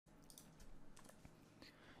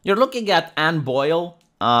You're looking at Anne Boyle,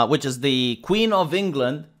 which is the Queen of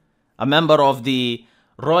England, a member of the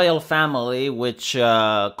royal family which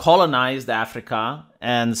colonized Africa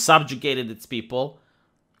and subjugated its people.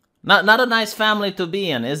 Not a nice family to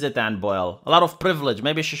be in, is it, Anne Boyle? A lot of privilege.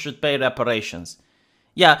 Maybe she should pay reparations.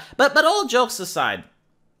 Yeah, but all jokes aside,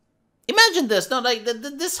 imagine this. No, like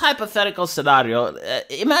this hypothetical scenario.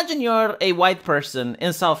 Imagine you're a white person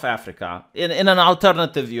in South Africa in an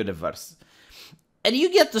alternative universe, and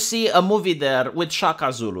you get to see a movie there with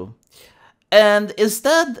Shaka Zulu. And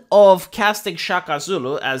instead of casting Shaka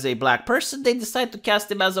Zulu as a black person, they decide to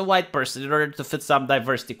cast him as a white person in order to fit some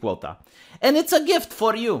diversity quota. And it's a gift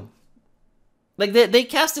for you. Like, they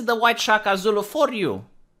casted the white Shaka Zulu for you.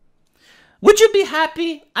 Would you be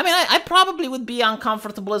happy? I mean, I probably would be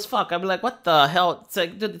uncomfortable as fuck. I'd be like, what the hell? It's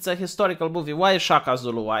like, dude, it's a historical movie. Why is Shaka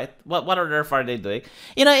Zulu white? What on earth are they doing?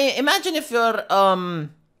 You know, imagine if you're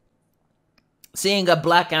seeing a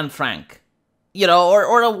black Anne Frank. You know,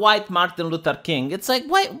 or a white Martin Luther King. It's like,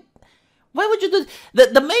 why would you do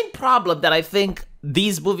the main problem that I think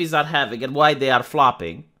these movies are having and why they are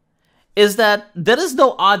flopping is that there is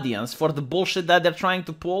no audience for the bullshit that they're trying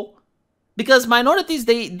to pull. Because minorities,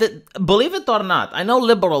 they believe it or not, I know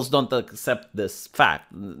liberals don't accept this fact,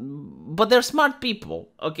 but they're smart people,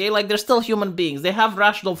 okay? Like, they're still human beings. They have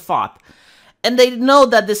rational thought. And they know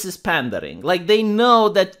that this is pandering. Like, they know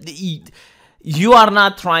that you are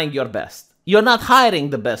not trying your best. You're not hiring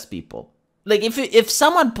the best people. Like, if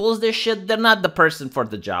someone pulls this shit, they're not the person for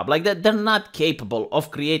the job. Like, they're not capable of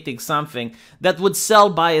creating something that would sell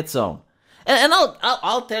by its own. And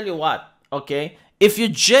I'll tell you what, okay? If you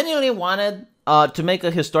genuinely wanted to make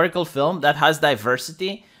a historical film that has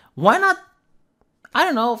diversity, why not, I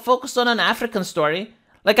don't know, focus on an African story?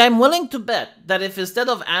 Like, I'm willing to bet that if instead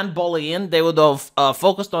of Anne Boleyn, they would have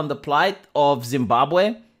focused on the plight of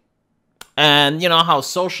Zimbabwe, and you know how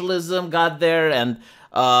socialism got there, and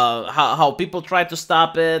how people tried to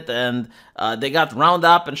stop it, and they got round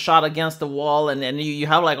up and shot against the wall, and you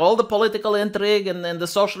have like all the political intrigue and the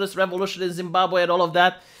socialist revolution in Zimbabwe and all of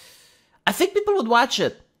that. I think people would watch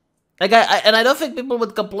it. Like, I don't think people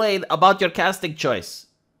would complain about your casting choice,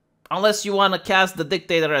 unless you want to cast the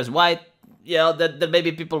dictator as white. You know, that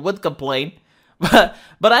maybe people would complain. But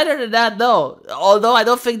other than that, no. Although I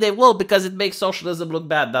don't think they will, because it makes socialism look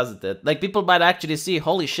bad, doesn't it? Like, people might actually see,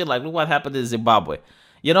 holy shit, like, look what happened in Zimbabwe.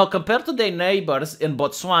 You know, compared to their neighbors in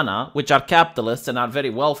Botswana, which are capitalists and are very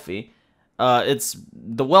wealthy, it's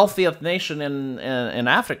the wealthiest nation in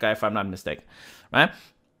Africa, if I'm not mistaken, right?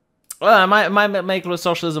 Well, it might make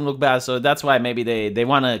socialism look bad, so that's why maybe they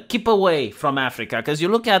want to keep away from Africa. Because you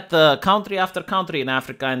look at country after country in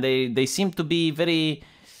Africa, and they seem to be very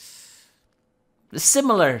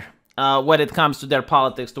similar when it comes to their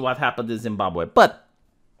politics to what happened in Zimbabwe. But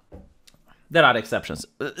there are exceptions.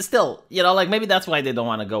 Still, you know, like, maybe that's why they don't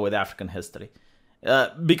want to go with African history.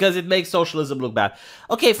 Because it makes socialism look bad.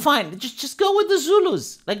 Okay, fine. Just go with the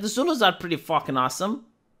Zulus. Like, the Zulus are pretty fucking awesome.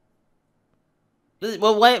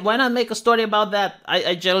 Well, why not make a story about that?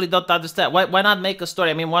 I generally don't understand. Why not make a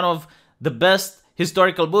story? I mean, one of the best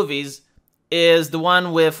historical movies is the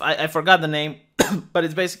one with, I forgot the name, but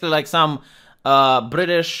it's basically like some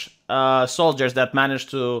British soldiers that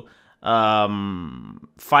managed to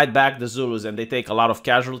fight back the Zulus, and they take a lot of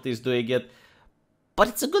casualties doing it. But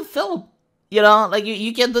it's a good film. You know, like,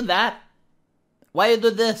 you can do that. Why you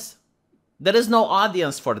do this? There is no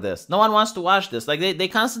audience for this. No one wants to watch this. Like, they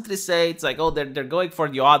constantly say, it's like, oh, they're going for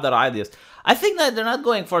the other audience. I think that they're not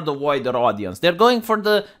going for the wider audience. They're going for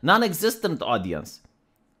the non-existent audience.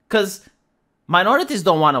 Because minorities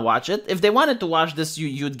don't want to watch it. If they wanted to watch this,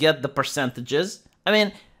 you'd get the percentages. I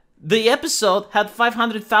mean, the episode had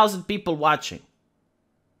 500,000 people watching.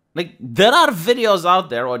 Like, there are videos out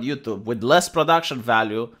there on YouTube with less production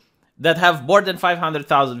value that have more than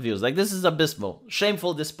 500,000 views. Like, this is abysmal.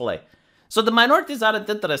 Shameful display. So the minorities aren't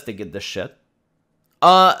interested in this shit.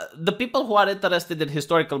 The people who are interested in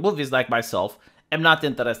historical movies, like myself, am not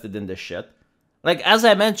interested in this shit. Like, as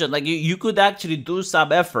I mentioned, like, you could actually do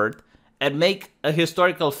some effort and make a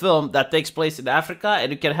historical film that takes place in Africa,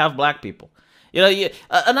 and you can have black people. You know,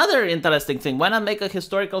 another interesting thing, why not make a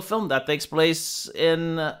historical film that takes place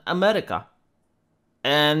in America?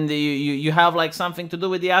 And you have, like, something to do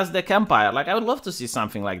with the Aztec Empire. Like, I would love to see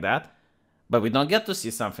something like that. But we don't get to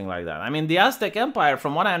see something like that. I mean, the Aztec Empire,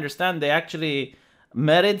 from what I understand, they actually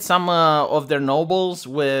married some of their nobles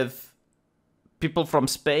with people from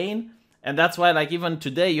Spain. And that's why, like, even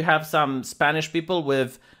today, you have some Spanish people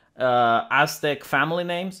with Aztec family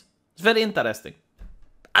names. It's very interesting.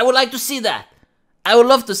 I would like to see that. I would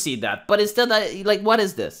love to see that. But instead, like, what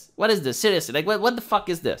is this? What is this? Seriously, like, what the fuck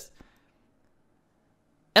is this?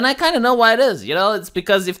 And I kind of know why it is, you know? It's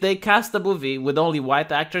because if they cast a movie with only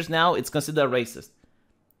white actors now, it's considered racist.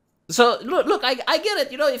 So, look, I get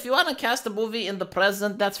it. You know, if you want to cast a movie in the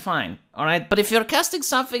present, that's fine, all right? But if you're casting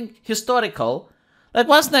something historical, like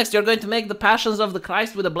what's next? You're going to make the Passions of the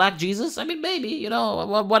Christ with a black Jesus? I mean, maybe, you know,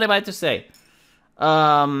 what am I to say?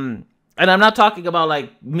 And I'm not talking about,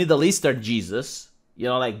 like, Middle Eastern Jesus, you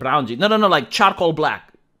know, like brown Jesus. No, like charcoal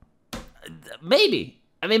black. Maybe.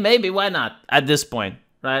 I mean, maybe, why not at this point,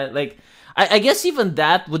 right? Like, I guess even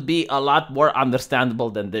that would be a lot more understandable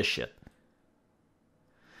than this shit.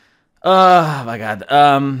 Oh my god.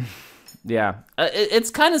 Yeah. It's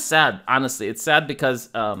kind of sad, honestly. It's sad because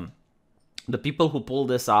the people who pull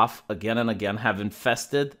this off again and again have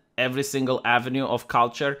infested every single avenue of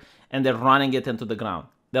culture, and they're running it into the ground.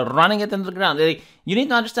 They're running it into the ground. You need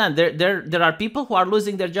to understand, there are people who are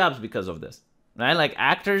losing their jobs because of this, right? Like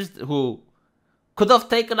actors who could have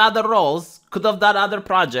taken other roles, could have done other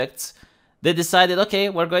projects. They decided, okay,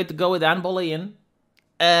 we're going to go with Anne Boleyn,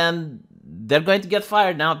 and they're going to get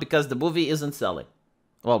fired now because the movie isn't selling.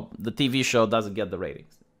 Well, the TV show doesn't get the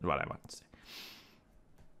ratings, is what I want to say.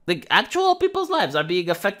 Like, actual people's lives are being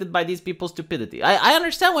affected by these people's stupidity. I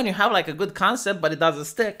understand when you have, like, a good concept, but it doesn't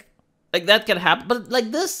stick. Like, that can happen. But,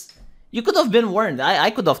 like, this, you could have been warned. I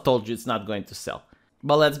could have told you it's not going to sell.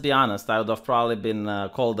 But let's be honest, I would have probably been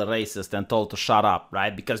called a racist and told to shut up,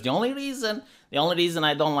 right? Because the only reason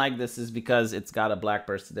I don't like this is because it's got a black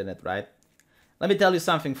person in it, right? Let me tell you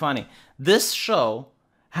something funny. This show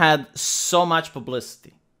had so much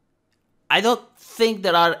publicity. I don't think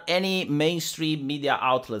there are any mainstream media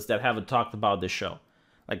outlets that haven't talked about this show.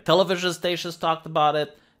 Like television stations talked about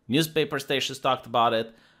it, newspaper stations talked about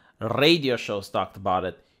it, radio shows talked about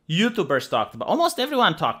it, YouTubers talked about it. Almost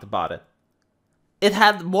everyone talked about it. It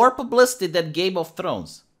had more publicity than Game of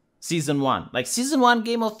Thrones, Season 1. Like, Season 1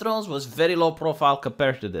 Game of Thrones was very low profile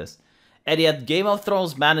compared to this. And yet Game of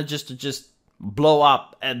Thrones manages to just blow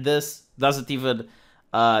up, and this doesn't even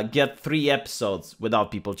get 3 episodes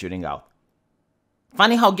without people tuning out.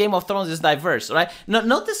 Funny how Game of Thrones is diverse, right?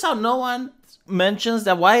 Notice how no one mentions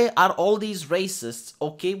that why are all these racists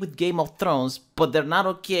okay with Game of Thrones, but they're not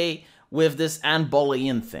okay with this Anne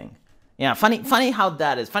Boleyn thing. Yeah, funny how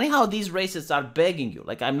that is. Funny how these racists are begging you.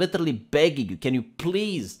 Like, I'm literally begging you. Can you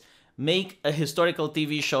please make a historical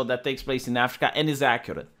TV show that takes place in Africa and is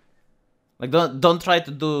accurate? Like, don't try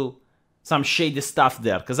to do some shady stuff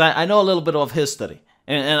there, because I know a little bit of history,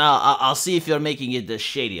 and I'll see if you're making it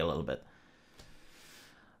shady a little bit.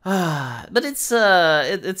 But it's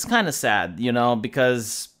kind of sad, you know,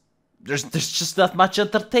 because there's just not much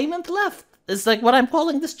entertainment left. It's like what I'm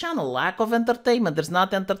calling this channel, lack of entertainment. There's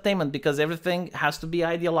not entertainment because everything has to be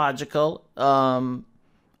ideological.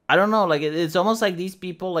 I don't know, like it's almost like these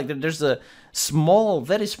people, like there's a small,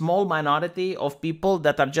 very small minority of people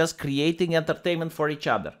that are just creating entertainment for each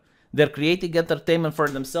other. They're creating entertainment for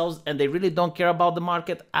themselves, and they really don't care about the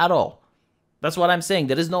market at all. That's what I'm saying.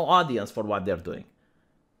 There is no audience for what they're doing.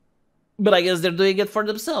 But I guess they're doing it for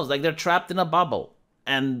themselves. Like, they're trapped in a bubble.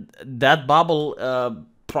 And that bubble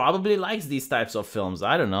probably likes these types of films.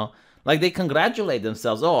 I don't know. Like, they congratulate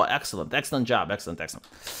themselves. Oh, excellent. Excellent job. Excellent. Excellent.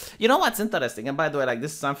 You know what's interesting? And by the way, like,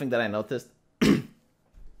 this is something that I noticed.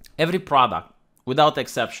 Every product, without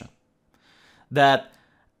exception, that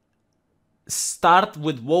start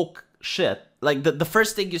with woke shit, like the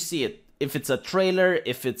first thing you see it, if it's a trailer,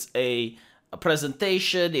 if it's a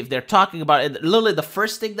presentation, if they're talking about it, literally the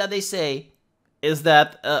first thing that they say is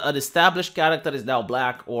that an established character is now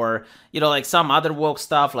black, or, you know, like some other woke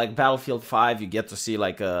stuff like Battlefield 5, you get to see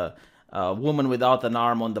like a woman without an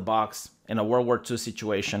arm on the box in a World War II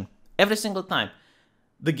situation. Every single time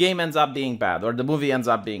the game ends up being bad, or the movie ends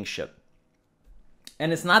up being shit.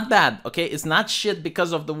 And it's not bad, okay? It's not shit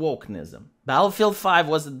because of the wokenism. Battlefield 5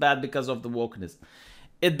 wasn't bad because of the wokenism.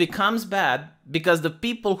 It becomes bad because the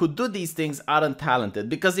people who do these things aren't talented.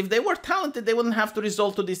 Because if they were talented, they wouldn't have to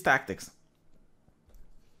resort to these tactics.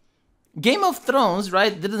 Game of Thrones,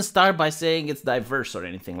 right, didn't start by saying it's diverse or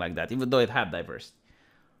anything like that, even though it had diversity.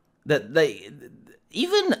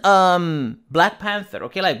 Even Black Panther,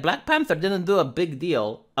 okay, like Black Panther didn't do a big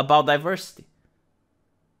deal about diversity.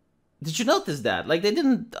 Did you notice that? Like, they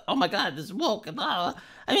didn't, oh my god, this woke. I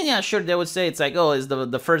mean, yeah, sure, they would say it's like, oh, it's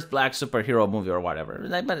the first black superhero movie or whatever.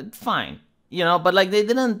 Like, but fine, you know, but like they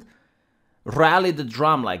didn't rally the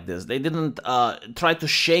drum like this. They didn't try to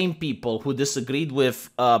shame people who disagreed with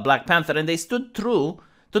Black Panther, and they stood true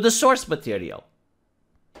to the source material.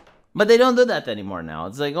 But they don't do that anymore now.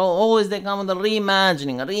 It's like, oh, always they come with a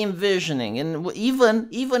reimagining, a re-envisioning, and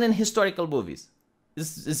even in historical movies.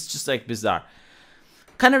 It's just like bizarre.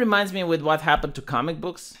 Kind of reminds me with what happened to comic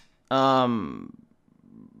books.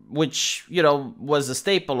 which, you know, was a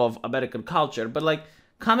staple of American culture. But like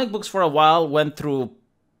comic books for a while went through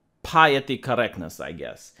piety correctness, I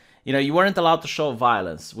guess. You know, you weren't allowed to show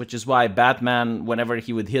violence, which is why Batman, whenever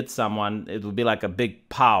he would hit someone, it would be like a big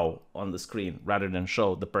pow on the screen rather than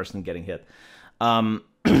show the person getting hit.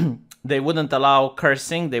 They wouldn't allow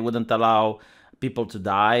cursing. They wouldn't allow people to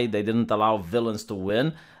die. They didn't allow villains to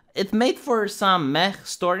win. It made for some meh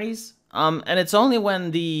stories. And it's only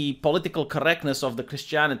when the political correctness of the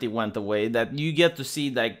Christianity went away that you get to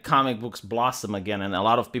see like comic books blossom again, and a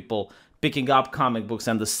lot of people picking up comic books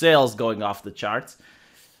and the sales going off the charts.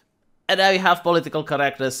 And now you have political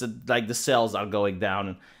correctness, and like the sales are going down.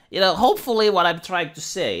 And, you know, hopefully what I'm trying to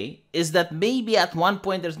say is that maybe at one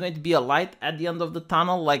point there's going to be a light at the end of the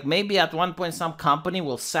tunnel. Like maybe at one point some company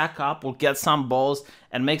will sack up, will get some balls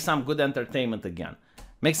and make some good entertainment again.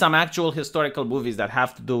 Make some actual historical movies that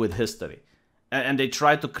have to do with history. And they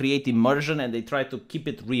try to create immersion, and they try to keep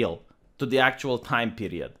it real to the actual time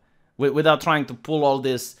period without trying to pull all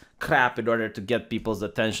this crap in order to get people's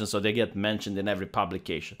attention so they get mentioned in every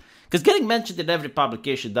publication. Because getting mentioned in every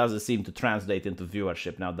publication doesn't seem to translate into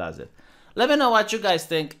viewership now, does it? Let me know what you guys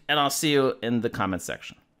think, and I'll see you in the comment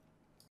section.